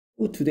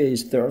Today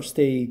is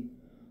Thursday,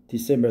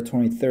 December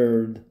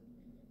 23rd,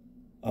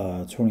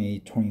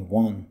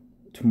 2021.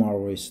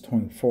 Tomorrow is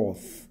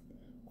 24th.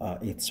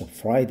 It's a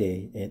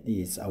Friday. It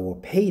is our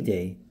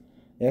payday.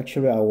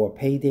 Actually, our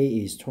payday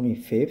is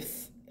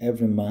 25th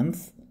every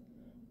month.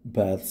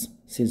 But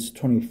since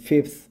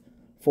 25th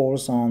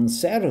falls on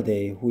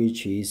Saturday,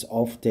 which is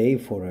off day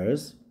for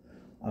us,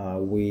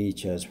 we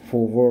just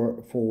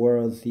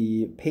forward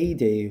the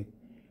payday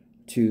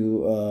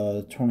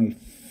to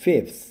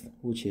 25th,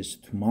 which is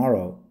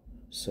tomorrow.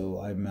 So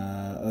I'm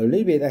a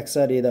little bit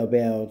excited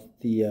about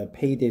the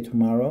payday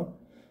tomorrow.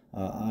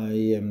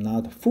 I am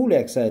not fully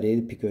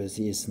excited because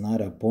it's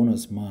not a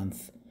bonus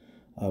month.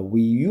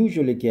 We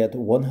usually get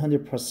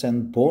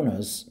 100%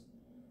 bonus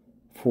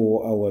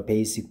for our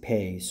basic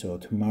pay. So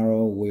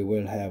tomorrow we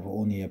will have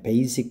only a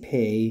basic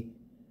pay,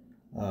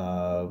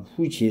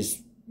 which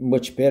is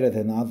much better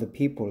than other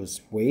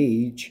people's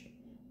wage.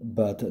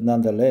 But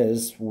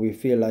nonetheless, we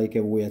feel like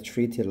we are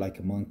treated like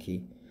a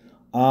monkey.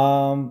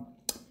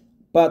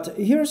 But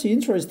here's an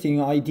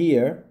interesting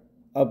idea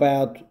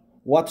about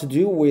what to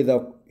do with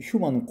a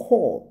human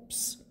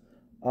corpse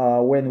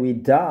when we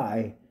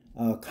die.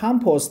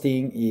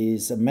 Composting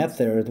is a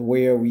method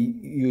where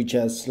you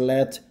just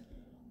let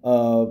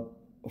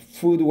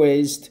food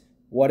waste,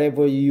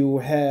 whatever you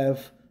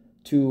have,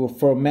 to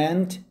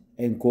ferment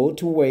and go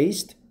to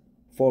waste,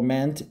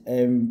 ferment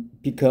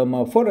and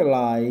become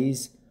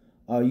fertilized.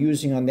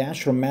 Using a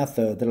natural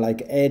method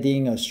like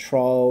adding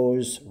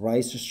straws,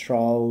 rice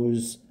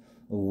straws,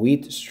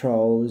 wheat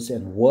straws,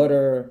 and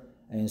water,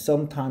 and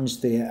sometimes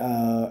the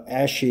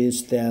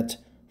ashes that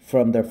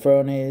from the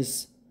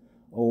furnace,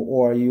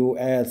 or you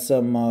add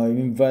some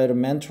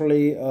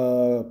environmentally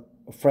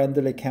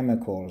friendly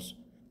chemicals.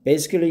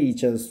 Basically,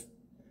 it's just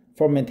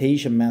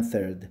fermentation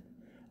method.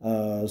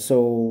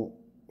 So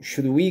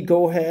should we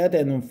go ahead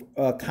and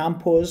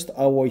compost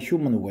our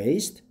human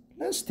waste?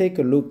 Let's take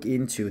a look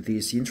into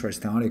this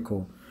interesting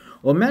article.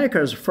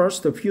 America's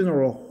first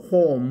funeral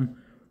home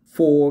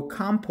for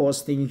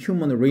composting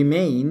human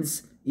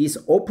remains is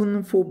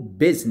open for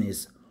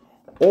business.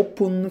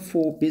 Open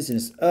for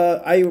business.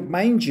 I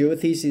mind you,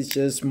 this is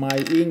just my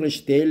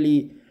English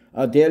daily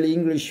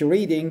English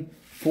reading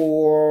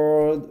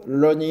for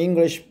learning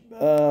English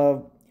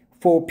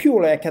for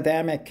pure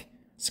academic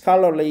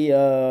scholarly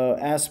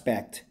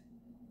aspect.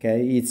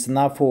 Okay, it's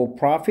not for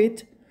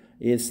profit.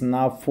 It's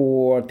not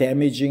for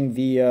damaging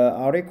the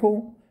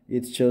article.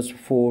 It's just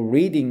for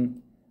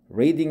reading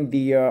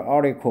the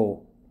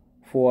article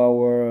for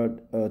our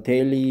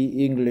daily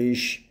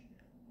English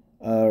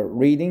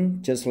reading,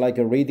 just like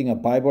reading a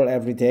Bible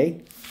every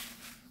day.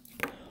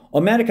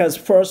 America's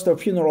first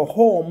funeral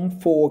home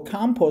for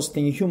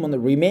composting human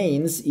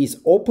remains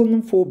is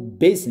open for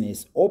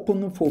business.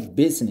 Open for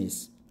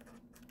business.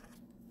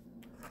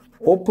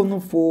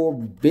 Open for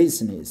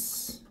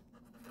business.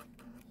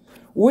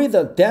 With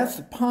the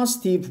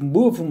death-positive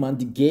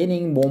movement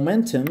gaining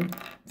momentum,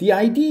 the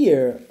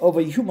idea of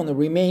a human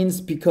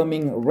remains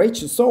becoming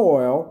rich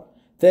soil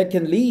that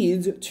can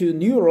lead to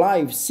new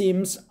life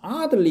seems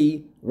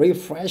oddly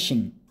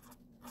refreshing.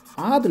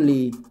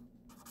 Oddly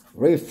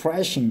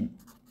refreshing.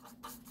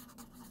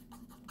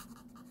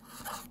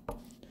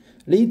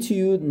 Lead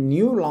to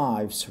new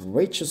lives,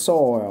 rich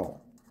soil.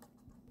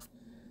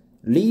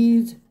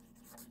 Lead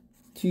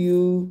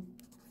to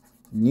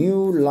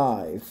new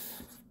life.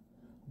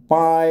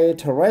 By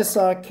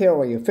Teresa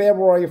Carey,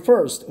 February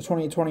 1st,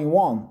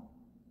 2021.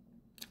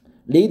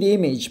 Lead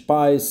image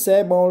by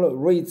Samuel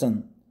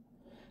Reason.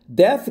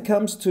 Death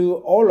comes to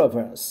all of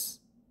us,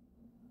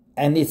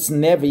 and it's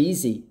never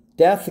easy.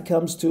 Death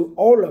comes to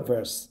all of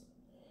us.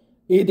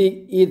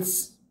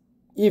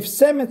 If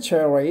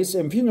cemeteries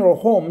and funeral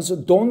homes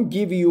don't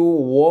give you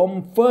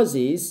warm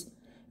fuzzies,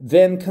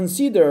 then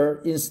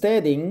consider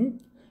instead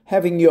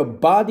having your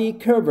body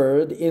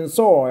covered in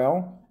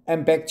soil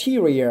and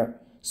bacteria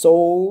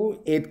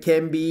so it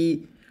can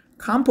be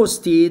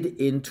composted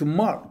into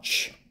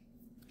mulch.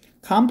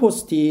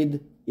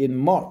 Composted in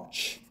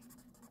mulch.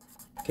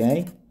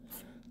 Okay?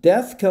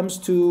 Death comes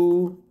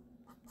to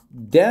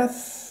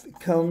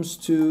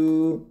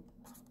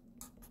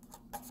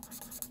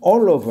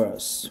all of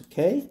us.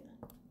 Okay?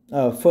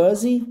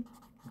 Fuzzy.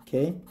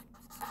 Okay?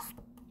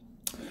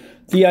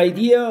 The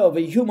idea of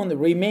a human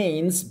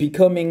remains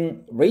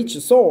becoming rich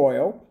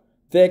soil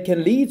that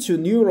can lead to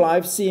new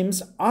life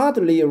seems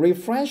oddly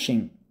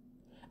refreshing.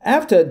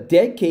 After a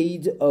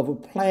decade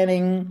of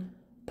planning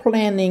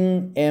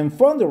and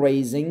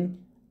fundraising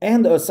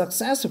and a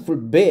successful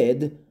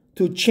bid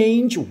to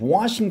change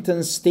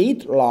Washington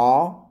state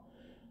law,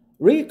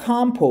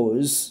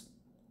 Recompose,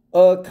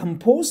 a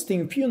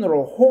composting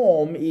funeral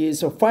home,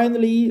 is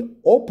finally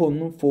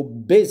open for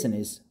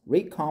business.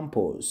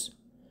 Recompose.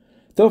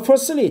 The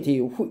facility,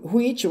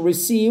 which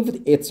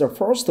received its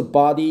first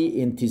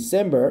body in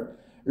December,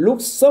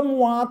 looks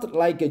somewhat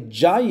like a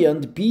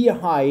giant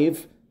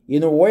beehive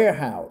in a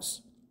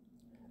warehouse.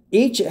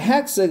 Each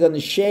hexagon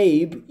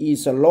shape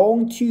is a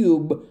long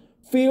tube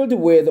filled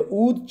with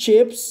wood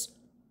chips,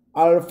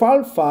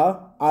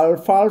 alfalfa,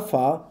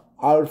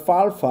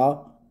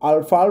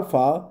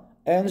 alfalfa,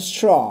 and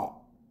straw.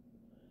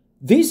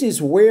 This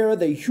is where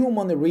the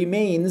human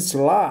remains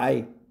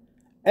lie.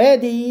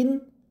 Add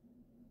in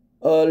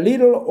a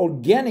little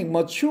organic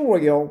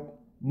material,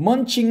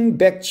 munching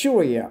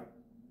bacteria,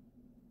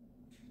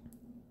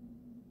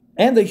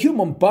 and the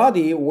human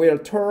body will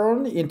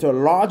turn into a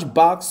large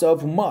box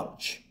of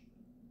mulch.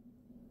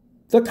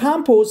 The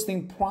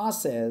composting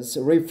process,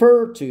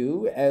 referred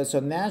to as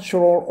a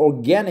natural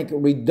organic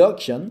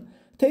reduction,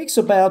 takes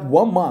about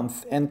 1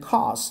 month and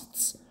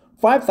costs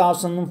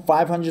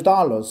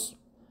 $5,500.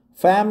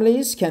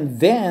 Families can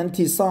then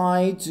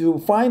decide to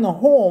find a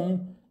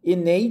home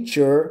in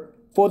nature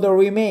for the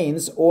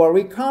remains, or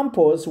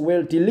Recompost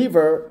will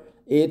deliver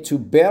it to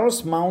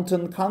Bears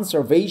Mountain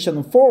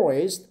Conservation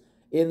Forest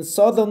in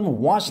southern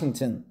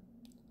Washington.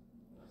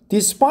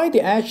 Despite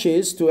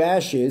ashes to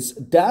ashes,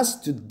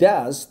 dust to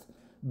dust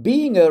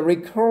being a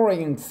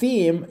recurring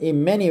theme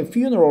in many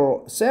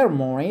funeral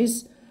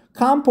ceremonies,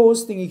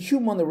 composting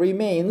human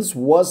remains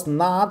was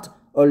not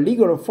a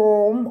legal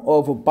form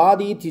of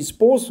body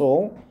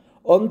disposal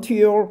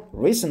until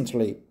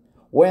recently,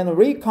 when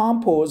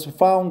Recompost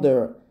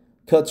founder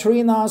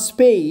Katrina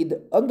Spade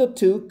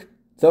undertook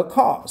the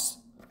cause.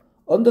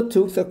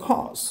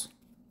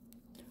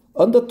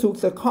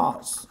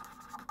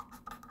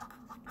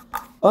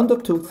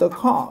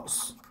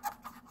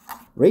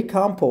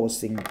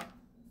 Recomposting.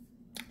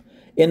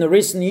 In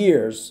recent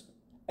years,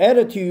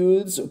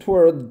 attitudes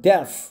toward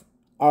death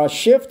are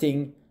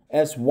shifting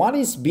as what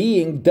is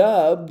being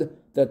dubbed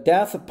the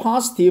death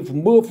positive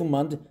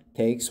movement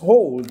takes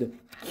hold.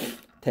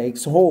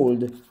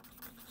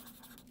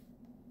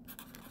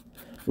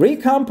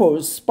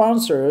 Recompost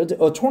sponsored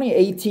a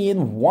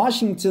 2018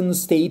 Washington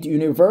State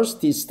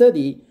University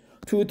study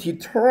to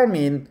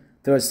determine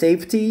the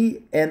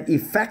safety and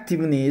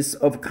effectiveness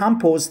of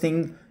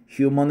composting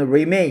human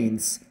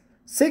remains.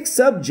 6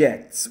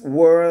 subjects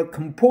were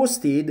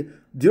composted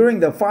during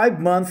the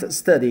 5-month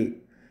study.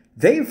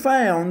 They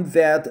found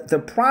that the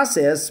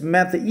process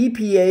met the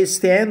EPA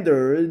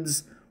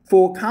standards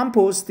for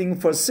composting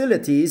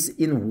facilities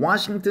in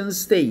Washington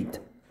state.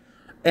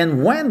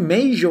 And when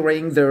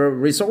measuring the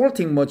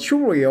resulting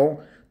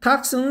material,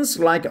 toxins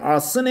like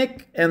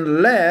arsenic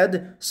and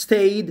lead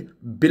stayed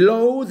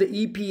below the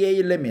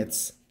EPA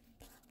limits.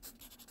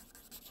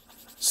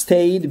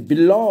 Stayed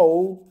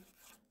below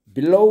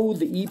the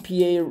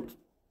EPA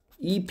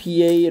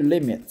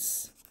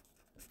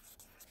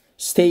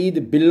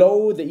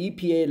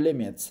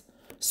limits.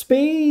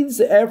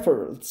 Spade's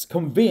efforts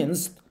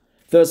convinced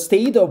the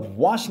state of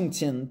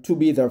Washington to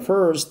be the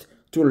first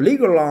to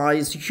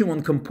legalize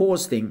human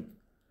composting.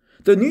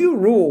 The new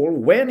rule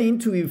went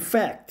into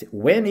effect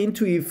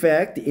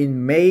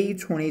in May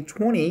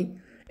 2020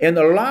 and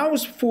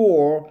allows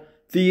for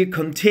the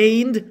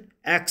contained,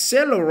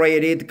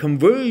 accelerated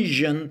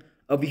conversion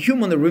of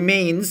human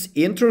remains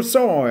into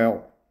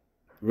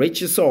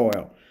rich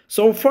soil.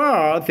 So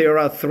far, there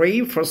are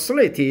 3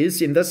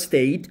 facilities in the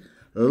state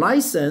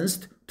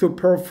licensed to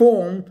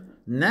perform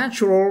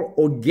natural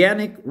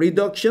organic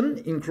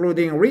reduction,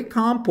 including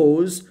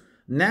Recompost,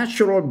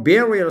 Natural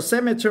Burial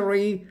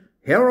Cemetery,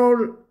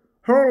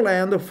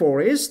 Herland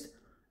Forest,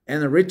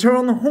 and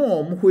Return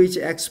Home, which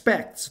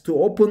expects to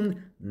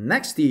open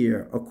next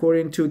year,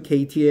 according to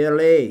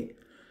KTLA.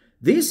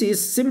 This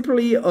is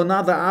simply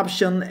another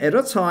option at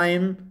a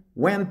time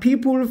when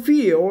people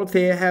feel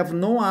they have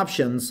no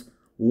options.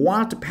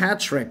 Walt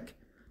Patrick,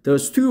 the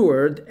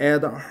steward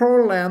at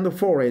Herland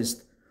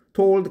Forest,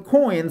 told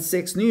KOIN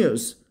 6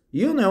 News,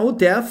 "You know,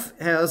 death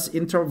has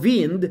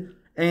intervened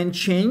and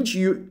changed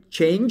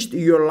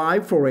your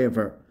life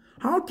forever.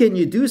 How can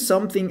you do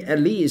something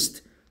at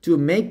least to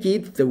make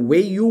it the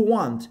way you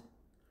want?"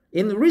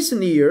 In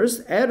recent years,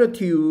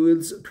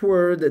 attitudes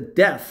toward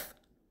death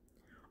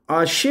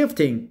are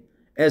shifting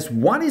as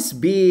what is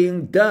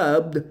being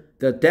dubbed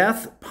the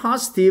death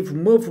positive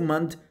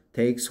movement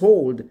takes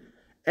hold.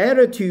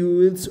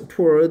 Attitudes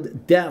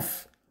toward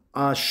death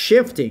are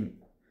shifting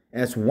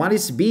as what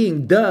is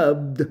being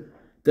dubbed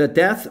the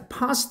death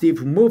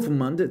positive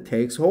movement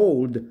takes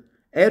hold.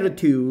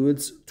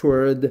 Attitudes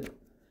toward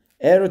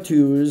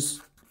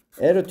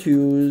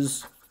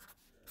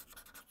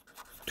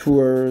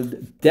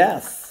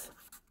death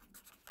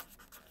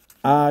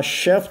are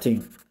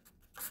shifting.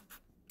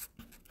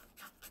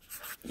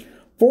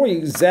 For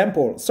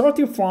example,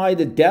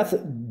 certified death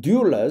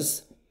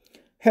doulas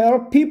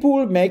help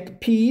people make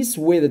peace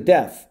with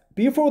death.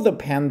 Before the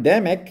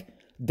pandemic,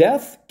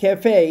 death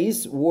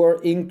cafes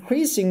were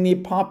increasingly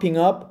popping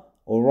up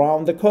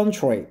around the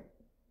country.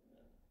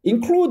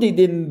 Included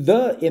in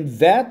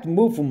that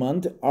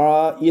movement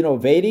are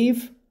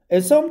innovative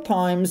and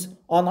sometimes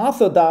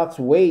unorthodox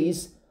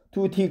ways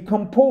to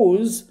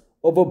decompose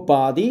of a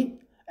body,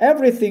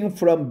 everything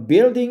from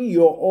building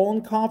your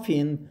own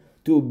coffin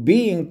to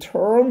being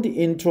turned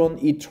into an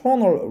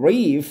eternal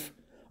reef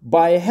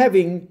by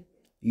having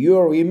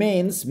your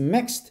remains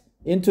mixed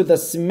into the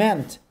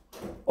cement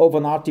of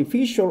an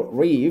artificial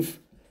reef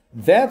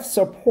that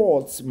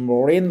supports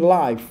marine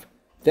life.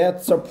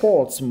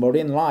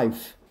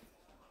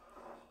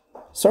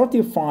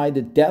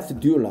 certified death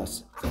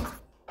doulas.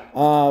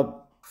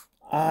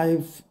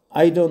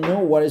 I don't know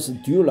what is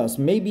doulas.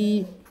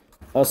 Maybe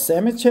a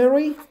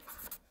cemetery,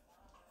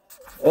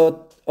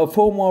 a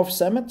form of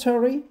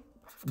cemetery.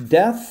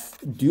 Death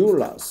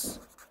doulas.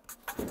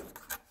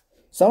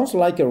 Sounds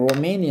like a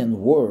Romanian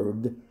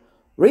word.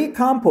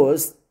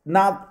 Recompose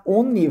not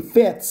only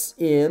fits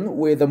in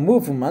with the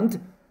movement,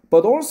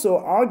 but also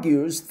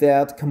argues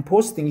that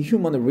composting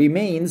human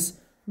remains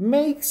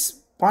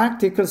makes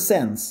practical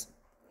sense.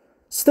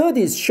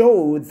 Studies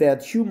show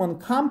that human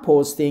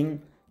composting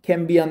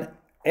can be an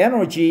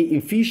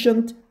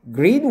energy-efficient,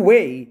 green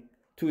way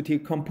to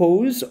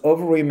decompose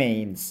of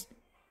remains.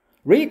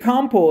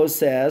 Recompose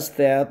says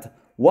that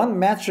 1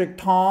 metric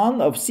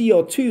ton of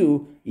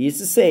CO2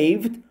 is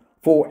saved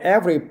for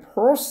every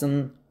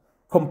person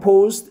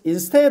composed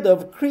instead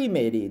of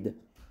cremated.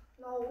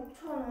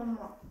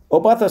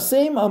 About the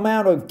same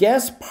amount of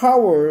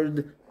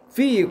gas-powered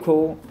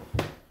vehicle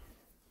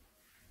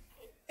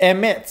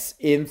emits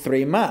in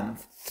 3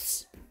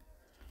 months.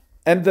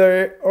 And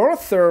the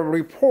author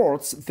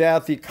reports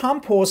that the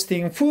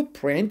composting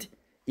footprint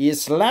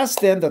is less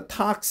than the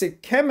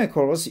toxic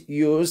chemicals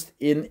used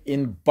in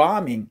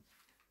embalming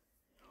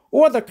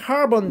or the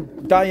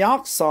carbon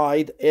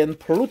dioxide and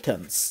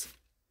pollutants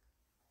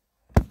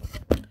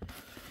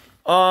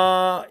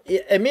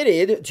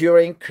emitted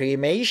during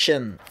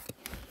cremation.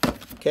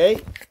 Okay?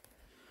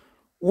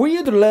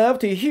 We'd love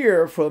to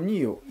hear from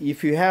you.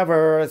 If you have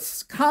a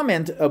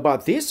comment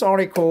about this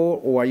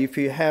article or if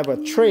you have a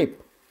tip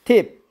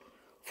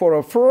for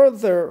a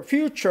further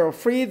future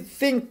free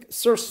think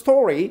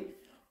story,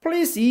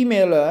 please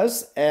email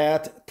us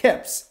at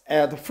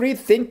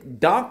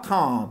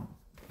tips@freethink.com.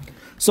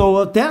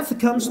 So death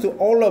comes to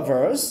all of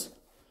us.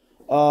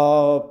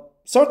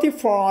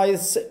 Certified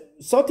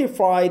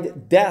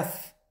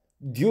death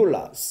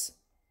doulas.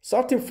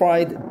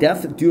 Certified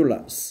death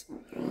doulas.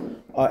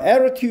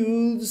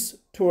 Attitudes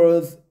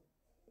toward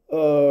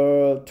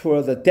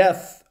the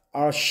death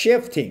are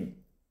shifting.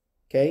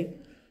 Okay,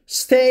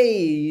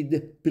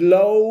 stayed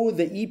below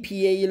the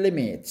EPA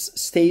limits.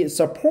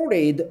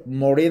 Supported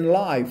marine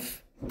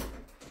life.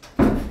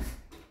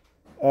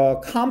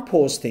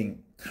 Composting.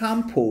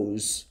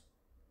 Compose.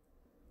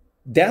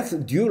 Death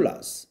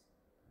doulas.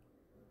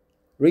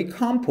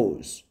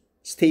 Recompose.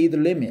 State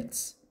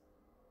limits.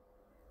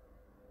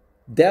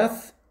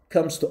 Death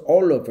comes to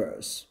all of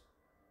us.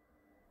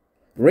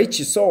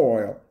 Rich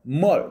soil,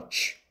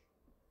 mulch.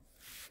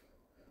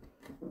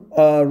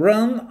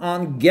 Run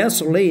on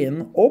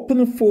gasoline,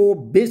 open for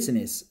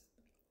business.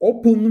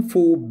 Open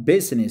for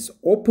business.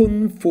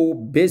 Open for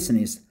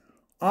business.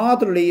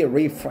 Oddly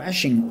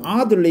refreshing.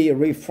 Oddly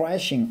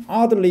refreshing.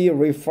 Oddly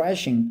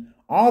refreshing.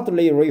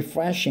 Oddly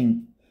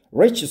refreshing.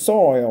 Rich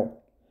soil.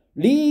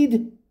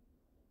 Lead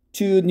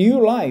to new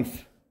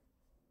life.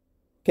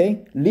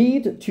 Okay?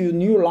 Lead to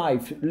new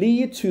life.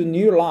 Lead to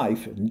new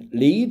life.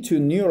 Lead to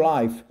new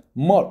life.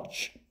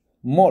 Mulch.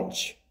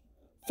 Mulch.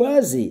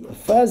 Fuzzy.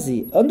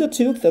 Fuzzy.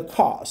 Undertook the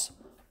cause.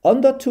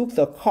 Undertook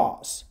the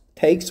cause.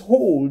 Takes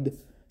hold.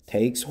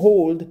 Takes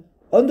hold.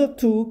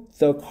 Undertook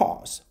the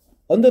cause.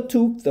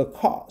 Undertook the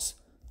cause.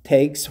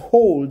 Takes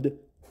hold.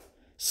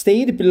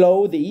 Stayed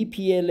below the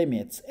EPA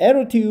limits.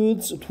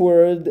 Attitudes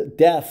toward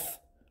death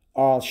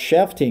are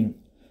shifting.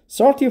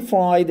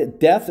 Certified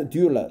death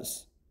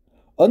doulas.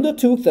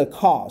 Undertook the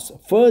cause.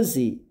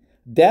 Fuzzy.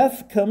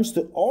 Death comes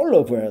to all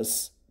of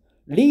us.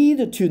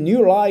 Lead to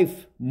new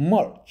life.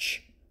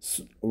 Mulch.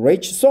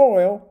 Rich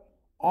soil.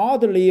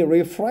 Oddly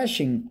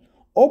refreshing.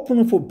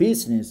 Open for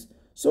business.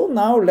 So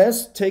now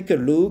let's take a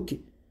look.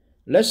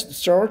 Let's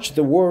search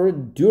the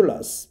word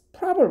doulas.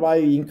 Probably I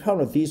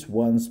encountered these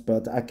ones,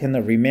 but I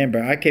cannot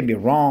remember. I can be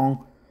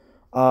wrong.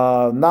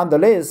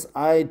 Nonetheless,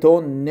 I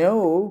don't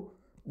know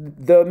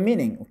the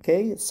meaning.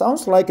 Okay, it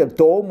sounds like a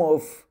dome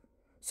of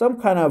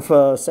some kind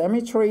of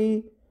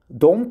cemetery,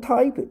 dome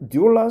type,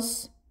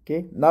 doulas.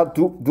 Okay, not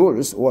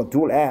doulas or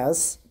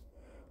doulas.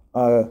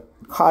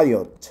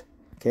 Coyote.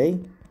 Okay,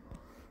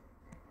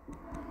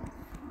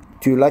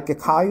 do you like a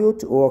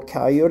coyote or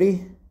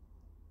coyote?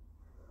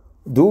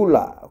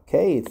 Doula.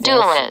 Okay.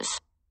 Doulas.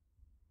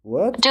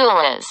 What?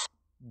 Doulas.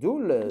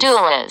 Doulas.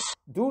 Doulas.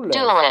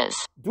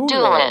 Doulas.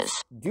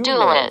 Doulas.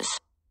 Doulas.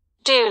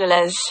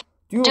 Doulas.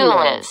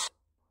 Doulas.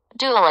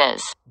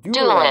 Doulas.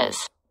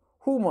 Doulas.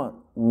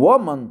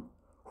 Woman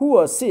who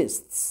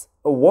assists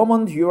a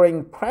woman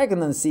during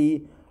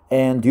pregnancy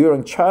and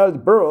during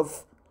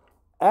childbirth,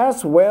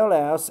 as well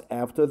as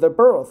after the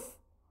birth.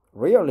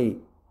 Really?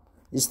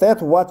 Is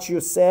that what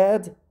you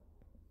said?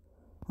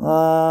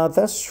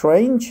 That's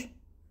strange.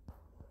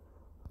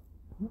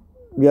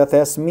 Yeah,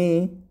 that's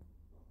me.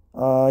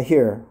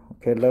 Here.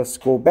 Okay, let's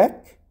go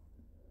back.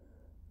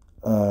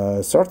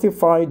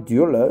 Certified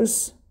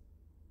doulas.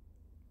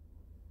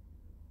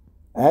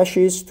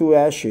 Ashes to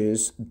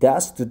ashes,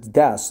 dust to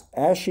dust,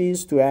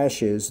 ashes to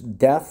ashes,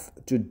 death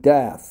to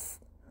death,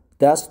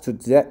 dust to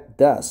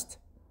dust.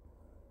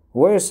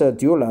 Where's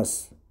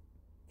doulas?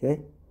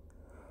 Okay.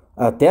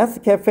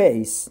 Death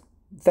cafes.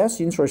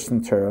 That's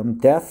interesting term.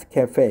 Death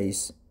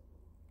cafes.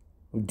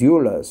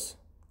 Doulas.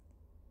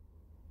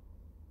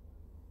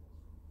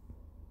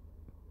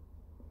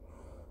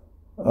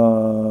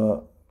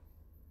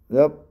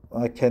 Yep,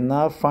 I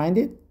cannot find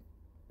it.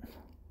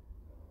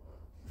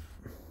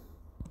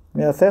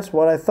 Yeah, that's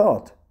what I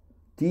thought.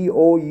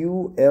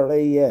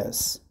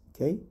 DOULAS.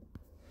 Okay.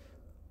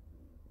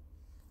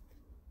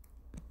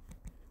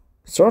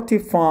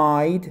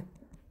 Certified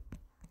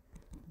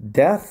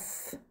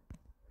death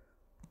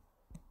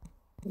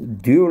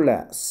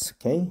doulas.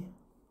 Okay.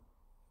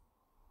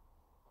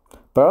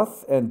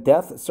 Birth and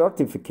death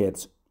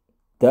certificates,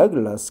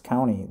 Douglas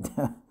County.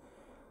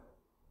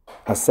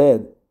 I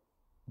said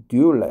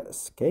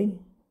doulas. Okay.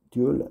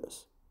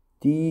 Doulas.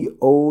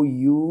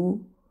 DOULAS.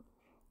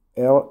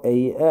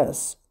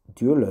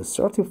 Doulas.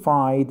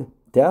 Certified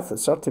death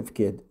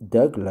certificate,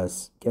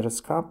 Douglas. Get a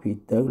copy,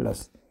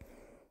 Douglas.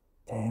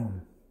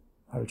 Damn.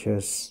 I'll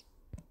just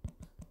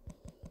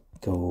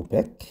go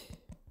back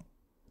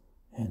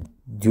and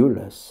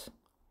doulas.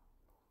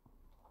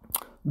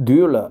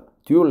 Doulas.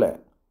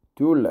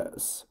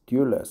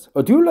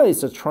 A doula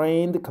is a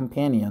trained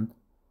companion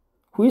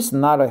who is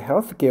not a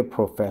healthcare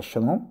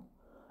professional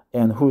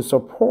and who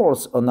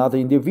supports another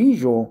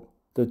individual,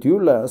 the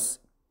doula's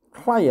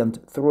client,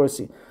 through a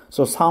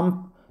so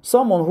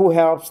someone who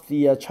helps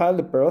the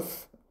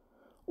childbirth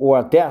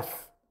or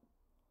death.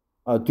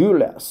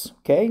 Doulas.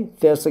 Okay,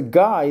 there's a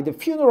guide,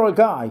 funeral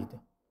guide.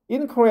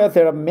 In Korea,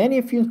 there are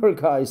many funeral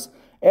guides.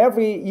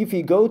 If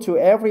you go to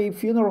every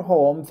funeral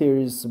home, there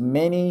is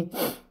many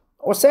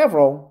or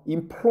several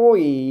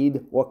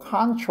employed or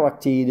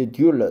contracted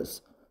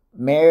doulas,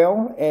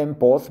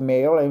 both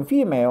male and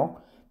female.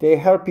 They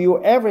help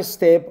you every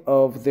step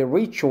of the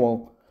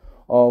ritual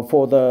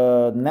for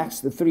the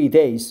next 3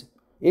 days.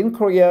 In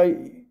Korea,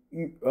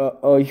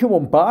 a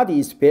human body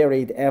is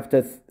buried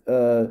after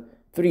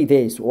 3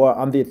 days or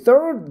on the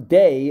 3rd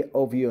day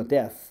of your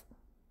death.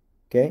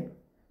 Okay,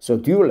 so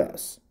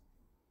doulas.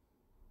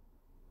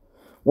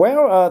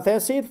 Well,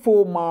 that's it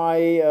for my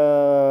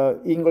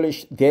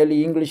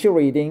daily English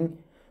reading.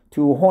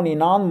 To hone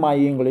in on my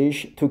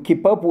English, to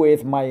keep up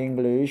with my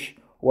English,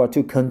 or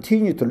to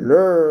continue to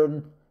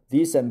learn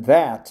this and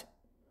that.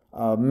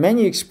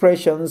 Many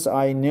expressions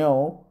I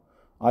know,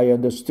 I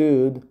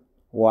understood,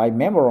 or I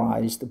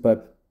memorized,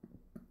 but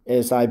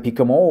as I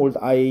become old,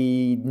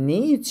 I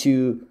need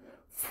to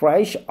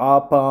fresh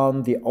up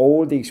on the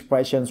old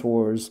expressions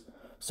words.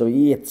 So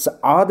it's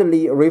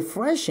oddly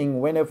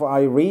refreshing whenever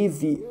I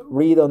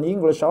read an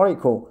English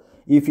article.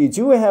 If you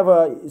do have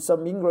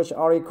some English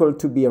article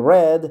to be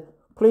read,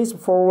 please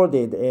forward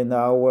it and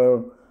I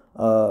will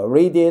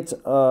read it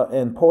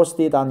and post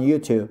it on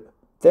YouTube.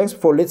 Thanks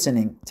for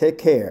listening. Take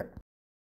care.